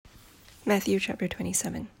Matthew chapter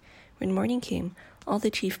 27. When morning came, all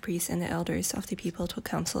the chief priests and the elders of the people took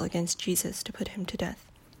counsel against Jesus to put him to death.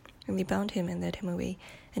 And they bound him and led him away,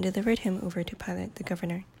 and delivered him over to Pilate the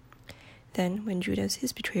governor. Then, when Judas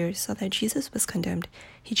his betrayer saw that Jesus was condemned,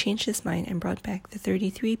 he changed his mind and brought back the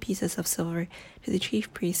 33 pieces of silver to the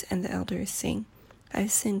chief priests and the elders, saying, I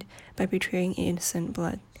have sinned by betraying innocent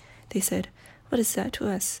blood. They said, What is that to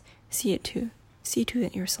us? See to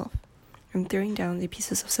it yourself. And throwing down the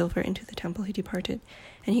pieces of silver into the temple, he departed,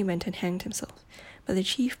 and he went and hanged himself. But the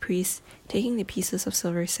chief priests, taking the pieces of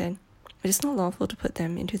silver, said, It is not lawful to put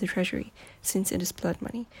them into the treasury, since it is blood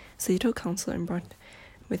money. So they took counsel and brought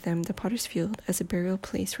with them the potter's field as a burial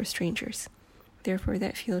place for strangers. Therefore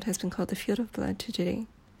that field has been called the field of blood to today.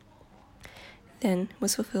 Then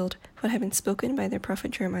was fulfilled what had been spoken by the prophet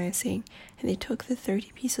Jeremiah, saying, And they took the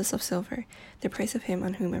 30 pieces of silver, the price of him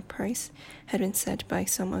on whom a price had been set by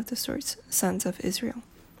some of the sons of Israel,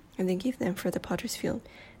 and they gave them for the potter's field,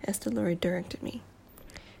 as the Lord directed me.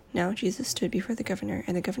 Now Jesus stood before the governor,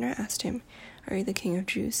 and the governor asked him, Are you the king of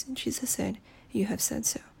Jews? And Jesus said, You have said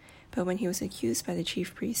so. But when he was accused by the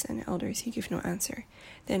chief priests and elders, he gave no answer.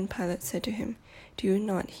 Then Pilate said to him, Do you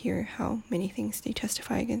not hear how many things they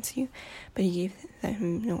testify against you? But he gave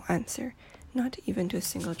them no answer, not even to a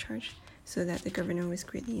single charge, so that the governor was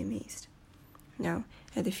greatly amazed. Now,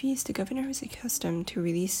 at the feast, the governor was accustomed to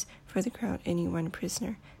release for the crowd any one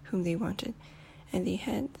prisoner whom they wanted. And they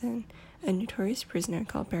had then a notorious prisoner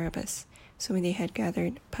called Barabbas. So when they had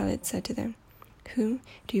gathered, Pilate said to them, Whom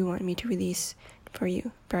do you want me to release for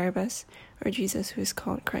you, Barabbas, or Jesus, who is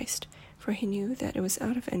called Christ? For he knew that it was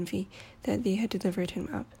out of envy that they had delivered him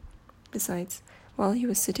up. Besides, while he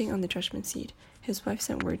was sitting on the judgment seat, his wife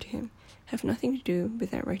sent word to him, Have nothing to do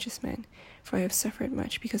with that righteous man, for I have suffered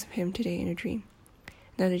much because of him today in a dream.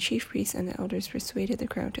 Now the chief priests and the elders persuaded the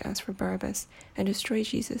crowd to ask for Barabbas and destroy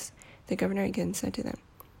Jesus. The governor again said to them,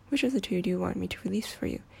 Which of the two do you want me to release for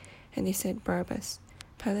you? And they said, Barabbas.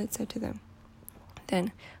 Pilate said to them,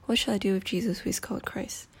 Then what shall I do with Jesus, who is called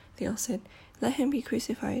Christ? They all said, Let him be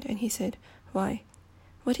crucified. And he said, Why?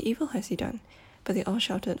 What evil has he done? But they all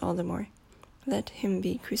shouted all the more, Let him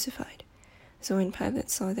be crucified. So when Pilate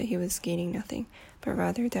saw that he was gaining nothing, but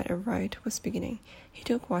rather that a riot was beginning, he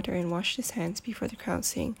took water and washed his hands before the crowd,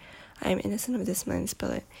 saying, I am innocent of this man's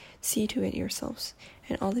blood. See to it yourselves.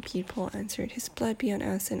 And all the people answered, His blood be on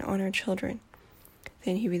us and on our children.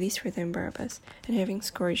 Then he released for them Barabbas, and having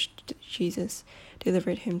scourged Jesus,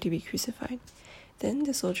 delivered him to be crucified. Then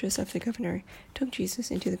the soldiers of the governor took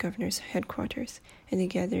Jesus into the governor's headquarters, and they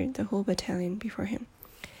gathered the whole battalion before him.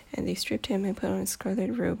 And they stripped him and put on a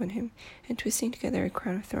scarlet robe on him, and twisting together a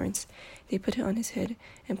crown of thorns, they put it on his head,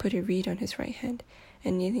 and put a reed on his right hand.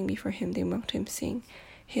 And kneeling before him, they mocked him, saying,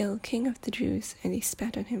 Hail, King of the Jews! And they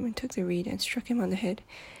spat on him, and took the reed, and struck him on the head.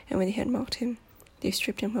 And when they had mocked him, they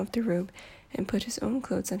stripped him of the robe, and put his own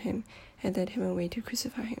clothes on him, and led him away to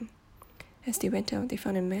crucify him. As they went out, they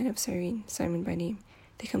found a man of Cyrene, Simon by name.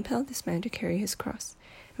 They compelled this man to carry his cross.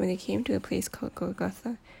 And when they came to a place called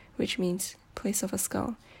Golgotha, which means place of a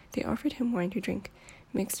skull, they offered him wine to drink,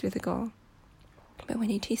 mixed with the gall. But when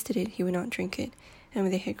he tasted it, he would not drink it. And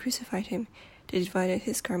when they had crucified him, they divided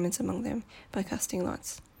his garments among them by casting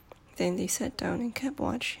lots. Then they sat down and kept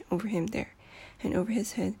watch over him there. And over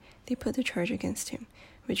his head they put the charge against him,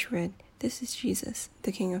 which read, This is Jesus,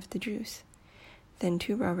 the King of the Jews. Then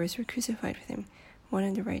 2 robbers were crucified with him, one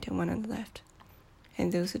on the right and one on the left.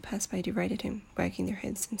 And those who passed by derided him, wagging their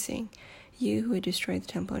heads and saying, You who would destroy the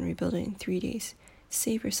temple and rebuild it in 3 days,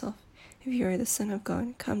 save yourself. If you are the Son of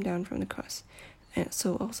God, come down from the cross. And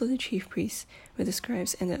so also the chief priests, with the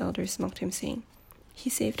scribes and the elders, mocked him, saying,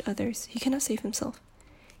 He saved others, he cannot save himself.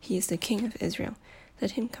 He is the King of Israel.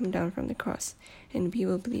 Let him come down from the cross, and we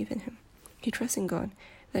will believe in him. He trusts in God.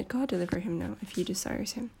 Let God deliver him now, if he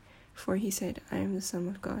desires him. For he said, I am the Son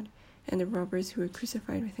of God. And the robbers who were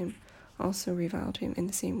crucified with him also reviled him in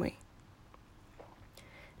the same way.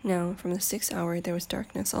 Now from the 6th hour there was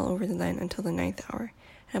darkness all over the land until the 9th hour.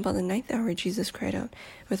 And about the 9th hour Jesus cried out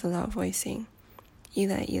with a loud voice, saying,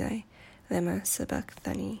 Eli, Eli, lema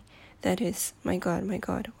sabachthani. That is, my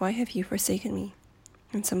God, why have you forsaken me?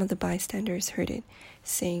 And some of the bystanders heard it,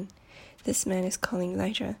 saying, This man is calling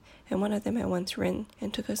Elijah. And one of them at once ran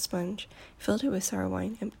and took a sponge, filled it with sour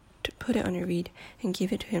wine, and put it on a reed, and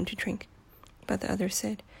gave it to him to drink. But the others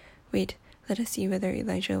said, Wait, let us see whether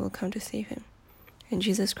Elijah will come to save him. And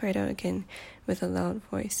Jesus cried out again with a loud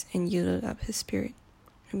voice, and yielded up his spirit.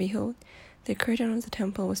 And behold, the curtain of the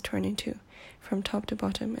temple was torn in two, from top to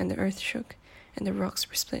bottom, and the earth shook, and the rocks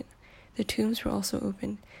were split. The tombs were also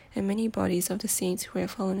opened, and many bodies of the saints who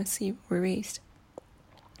had fallen asleep were raised.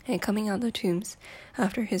 And coming out of the tombs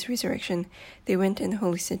after his resurrection, they went in the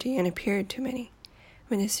holy city and appeared to many.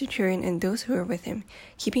 When the centurion and those who were with him,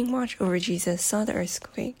 keeping watch over Jesus, saw the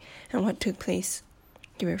earthquake and what took place,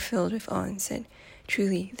 they were filled with awe and said,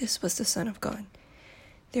 "Truly, this was the Son of God."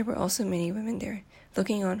 There were also many women there,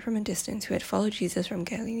 looking on from a distance, who had followed Jesus from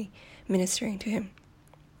Galilee, ministering to him,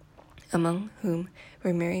 among whom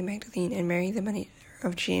were Mary Magdalene and Mary the mother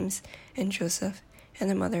of James and Joseph, and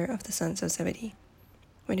the mother of the sons of Zebedee.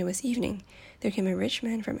 When it was evening, there came a rich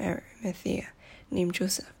man from Arimathea, named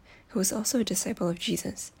Joseph, who was also a disciple of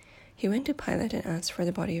Jesus. He went to Pilate and asked for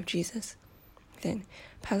the body of Jesus. Then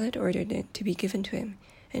Pilate ordered it to be given to him,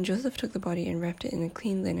 and Joseph took the body and wrapped it in a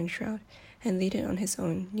clean linen shroud, and laid it on his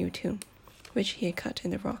own new tomb, which he had cut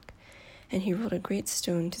in the rock. And he rolled a great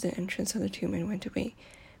stone to the entrance of the tomb and went away.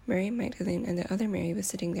 Mary Magdalene and the other Mary was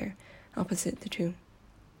sitting there, opposite the tomb.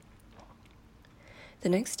 The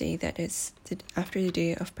next day, that is, after the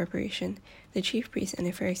day of preparation, the chief priests and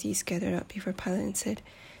the Pharisees gathered up before Pilate and said,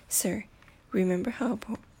 "Sir, remember how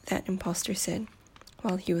that impostor said,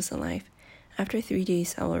 while he was alive, 'After 3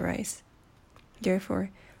 days I will rise.' Therefore,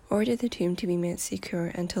 order the tomb to be made secure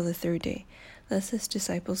until the 3rd day, lest his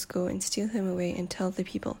disciples go and steal him away and tell the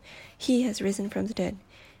people, 'He has risen from the dead,'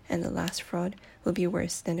 and the last fraud will be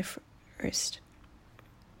worse than the first."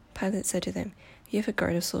 Pilate said to them, "You have a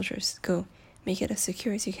guard of soldiers. Go, make it as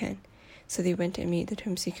secure as you can." So they went and made the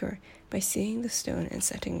tomb secure by sealing the stone and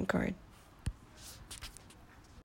setting a guard.